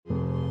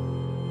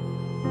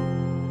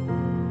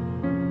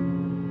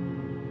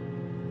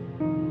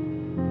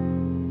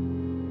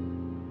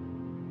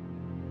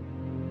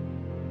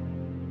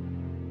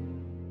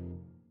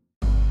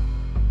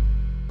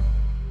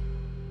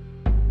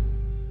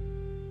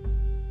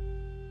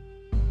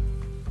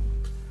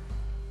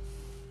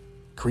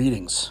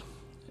Greetings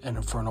and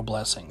infernal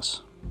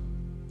blessings,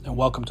 and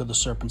welcome to the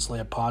Serpent's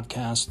Lair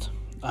podcast.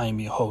 I am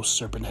your host,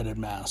 Serpent-Headed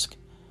Mask.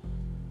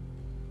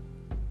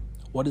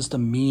 What is the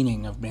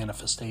meaning of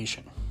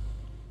manifestation?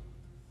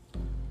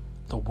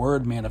 The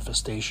word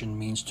manifestation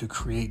means to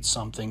create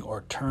something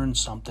or turn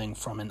something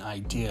from an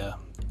idea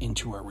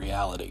into a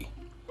reality.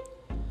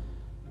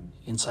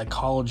 In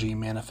psychology,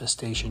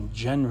 manifestation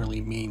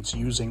generally means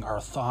using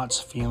our thoughts,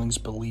 feelings,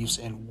 beliefs,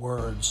 and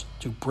words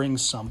to bring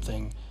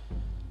something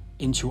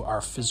into our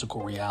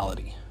physical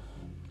reality.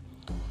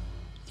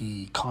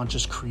 The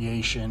conscious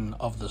creation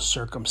of the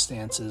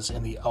circumstances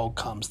and the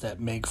outcomes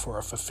that make for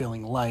a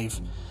fulfilling life,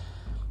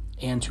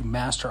 and to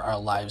master our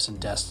lives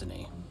and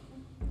destiny.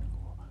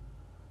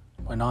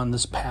 When on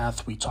this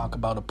path, we talk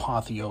about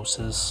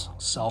apotheosis,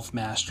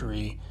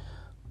 self-mastery,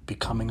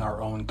 becoming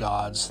our own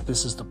gods.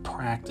 This is the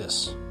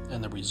practice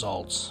and the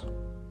results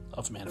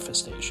of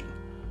manifestation.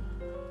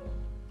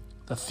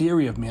 The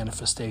theory of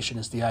manifestation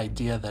is the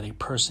idea that a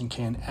person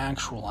can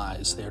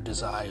actualize their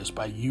desires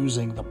by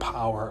using the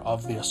power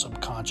of their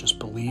subconscious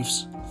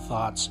beliefs,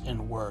 thoughts,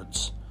 and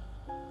words.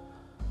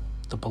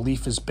 The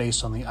belief is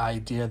based on the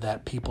idea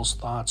that people's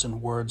thoughts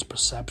and words,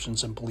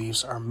 perceptions, and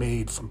beliefs are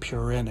made from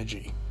pure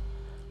energy,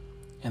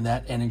 and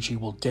that energy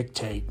will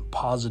dictate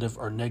positive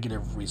or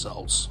negative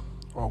results,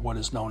 or what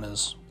is known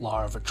as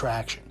law of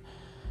attraction.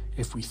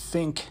 If we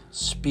think,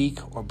 speak,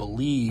 or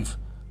believe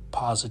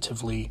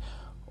positively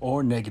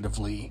or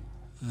negatively,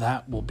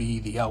 that will be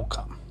the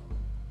outcome.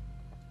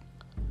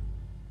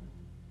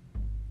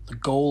 The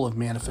goal of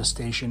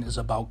manifestation is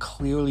about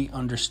clearly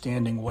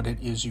understanding what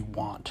it is you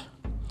want.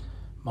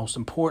 Most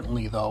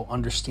importantly, though,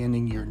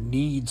 understanding your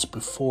needs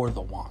before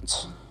the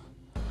wants,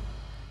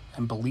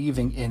 and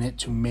believing in it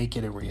to make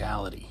it a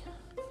reality.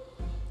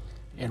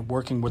 And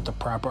working with the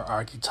proper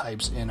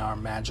archetypes in our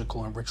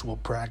magical and ritual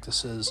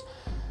practices,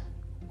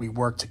 we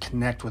work to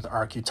connect with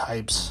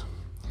archetypes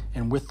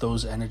and with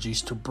those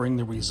energies to bring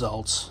the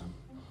results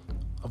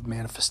of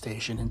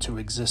manifestation into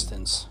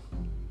existence.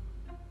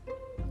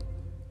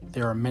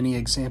 There are many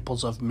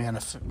examples of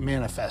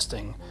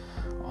manifesting.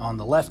 On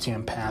the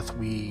left-hand path,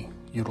 we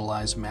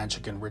utilize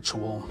magic and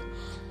ritual.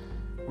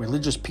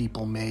 Religious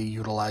people may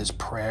utilize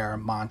prayer,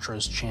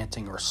 mantras,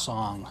 chanting, or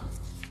song.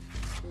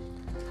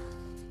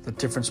 The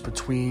difference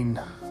between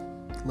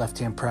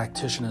left-hand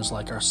practitioners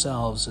like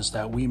ourselves is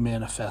that we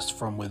manifest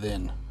from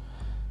within.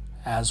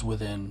 As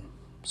within,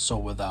 so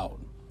without.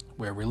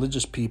 Where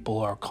religious people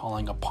are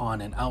calling upon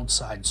an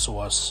outside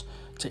source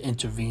to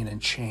intervene and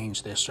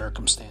change their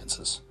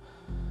circumstances.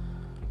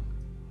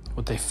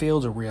 What they fail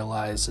to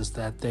realize is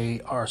that they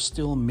are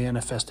still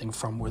manifesting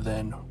from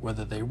within,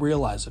 whether they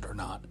realize it or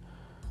not,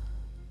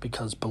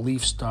 because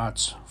belief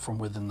starts from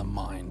within the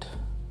mind.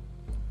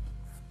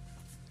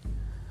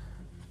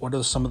 What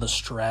are some of the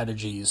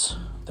strategies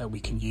that we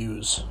can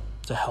use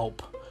to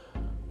help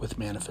with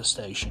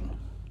manifestation?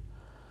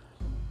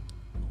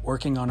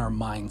 Working on our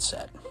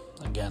mindset.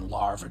 Again,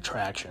 law of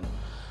attraction.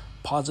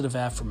 Positive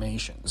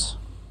affirmations.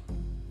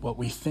 What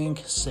we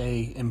think,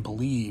 say, and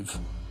believe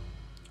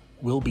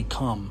will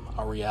become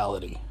a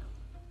reality.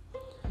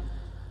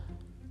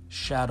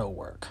 Shadow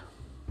work.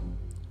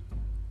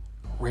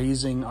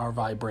 Raising our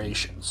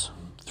vibrations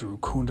through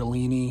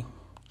kundalini,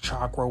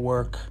 chakra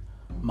work,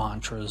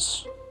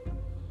 mantras,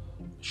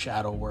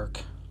 shadow work,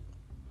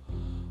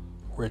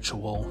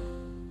 ritual,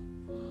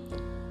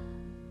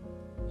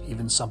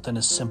 even something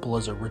as simple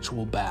as a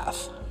ritual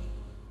bath.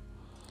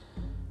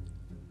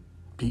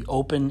 Be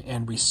open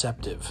and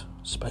receptive,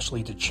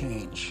 especially to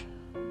change.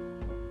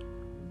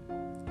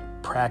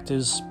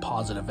 Practice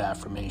positive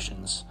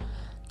affirmations.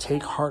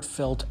 Take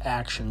heartfelt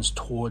actions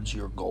towards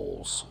your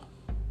goals.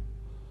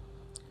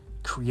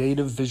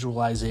 Creative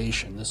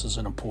visualization. This is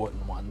an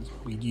important one.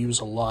 We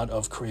use a lot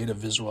of creative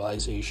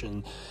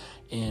visualization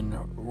in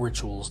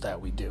rituals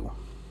that we do.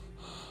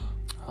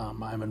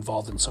 I'm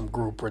involved in some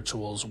group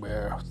rituals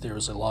where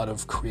there's a lot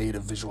of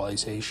creative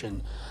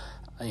visualization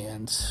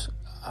and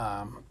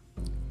I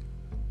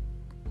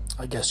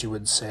guess you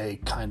would say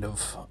kind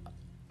of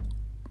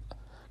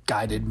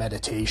guided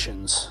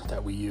meditations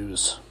that we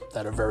use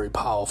that are very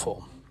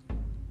powerful.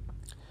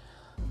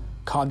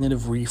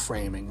 Cognitive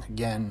reframing.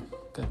 Again,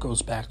 that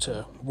goes back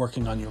to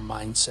working on your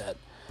mindset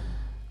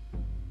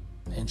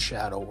and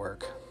shadow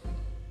work.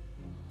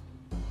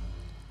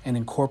 And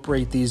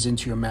incorporate these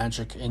into your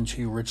magic,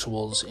 into your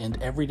rituals,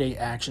 and everyday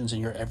actions in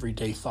your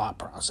everyday thought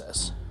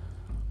process.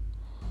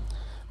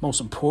 Most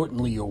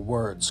importantly, your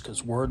words,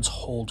 because words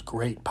hold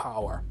great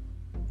power,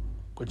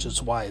 which is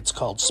why it's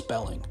called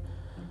spelling,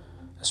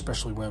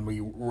 especially when we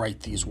write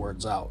these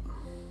words out.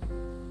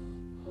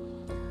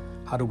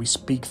 How do we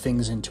speak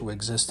things into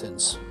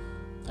existence?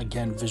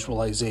 Again,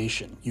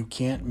 visualization. You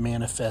can't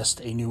manifest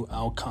a new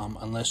outcome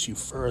unless you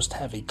first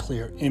have a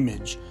clear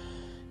image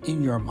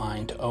in your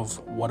mind of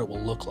what it will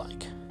look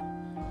like.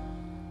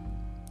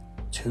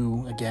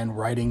 2, again,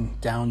 writing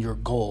down your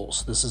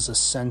goals. This is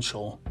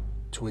essential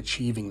to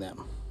achieving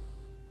them.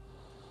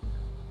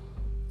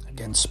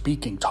 Again,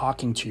 speaking,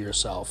 talking to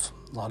yourself.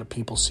 A lot of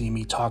people see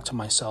me talk to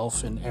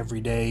myself in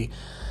everyday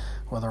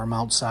Whether I'm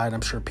outside, I'm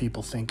sure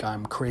people think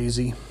I'm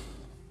crazy,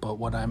 but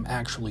what I'm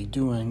actually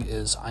doing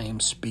is I am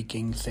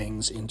speaking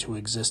things into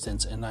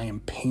existence, and I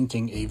am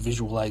painting a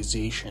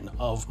visualization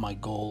of my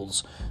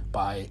goals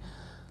by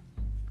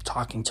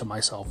talking to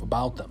myself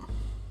about them.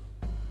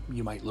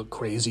 You might look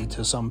crazy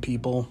to some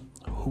people.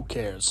 Who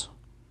cares?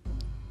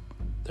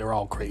 They're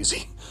all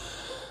crazy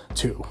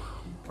too,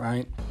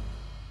 right?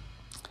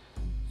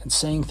 And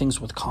saying things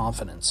with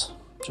confidence.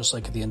 Just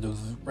like at the end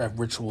of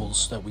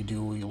rituals that we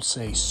do, you'll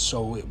say,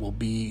 so it will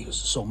be,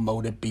 so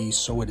mote it be,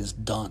 so it is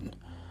done.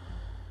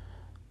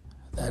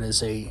 That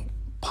is a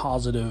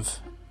positive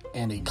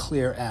and a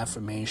clear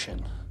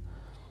affirmation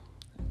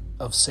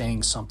of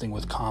saying something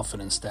with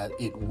confidence that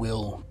it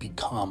will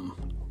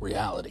become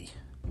reality.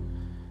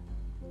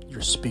 You're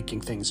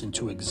speaking things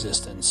into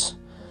existence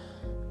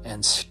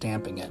and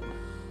stamping it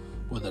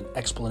with an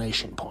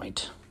exclamation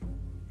point.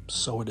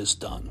 So it is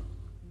done.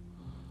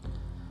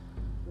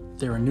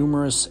 There are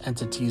numerous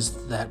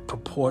entities that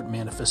purport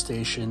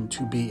manifestation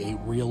to be a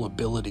real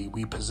ability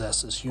we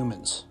possess as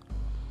humans.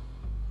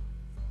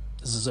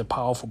 This is a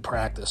powerful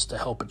practice to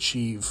help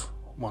achieve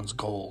one's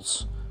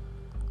goals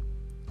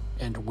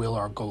and will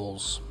our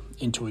goals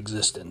into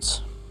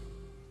existence.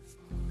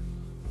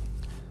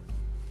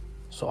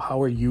 So how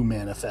are you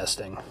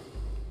manifesting?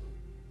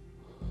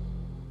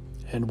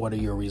 And what are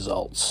your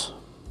results?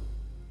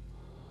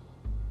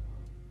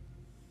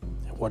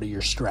 And what are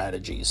your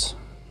strategies?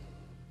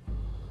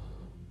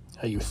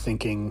 Are you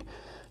thinking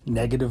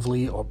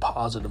negatively or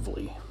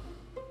positively?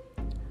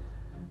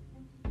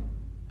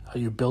 Are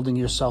you building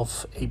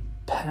yourself a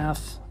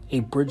path, a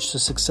bridge to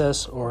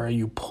success, or are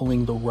you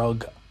pulling the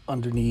rug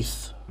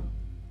underneath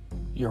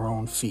your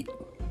own feet?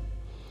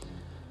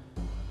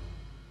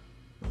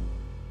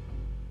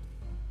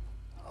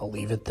 I'll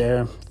leave it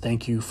there.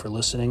 Thank you for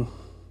listening.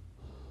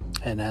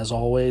 And as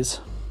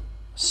always,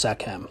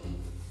 Sekhem.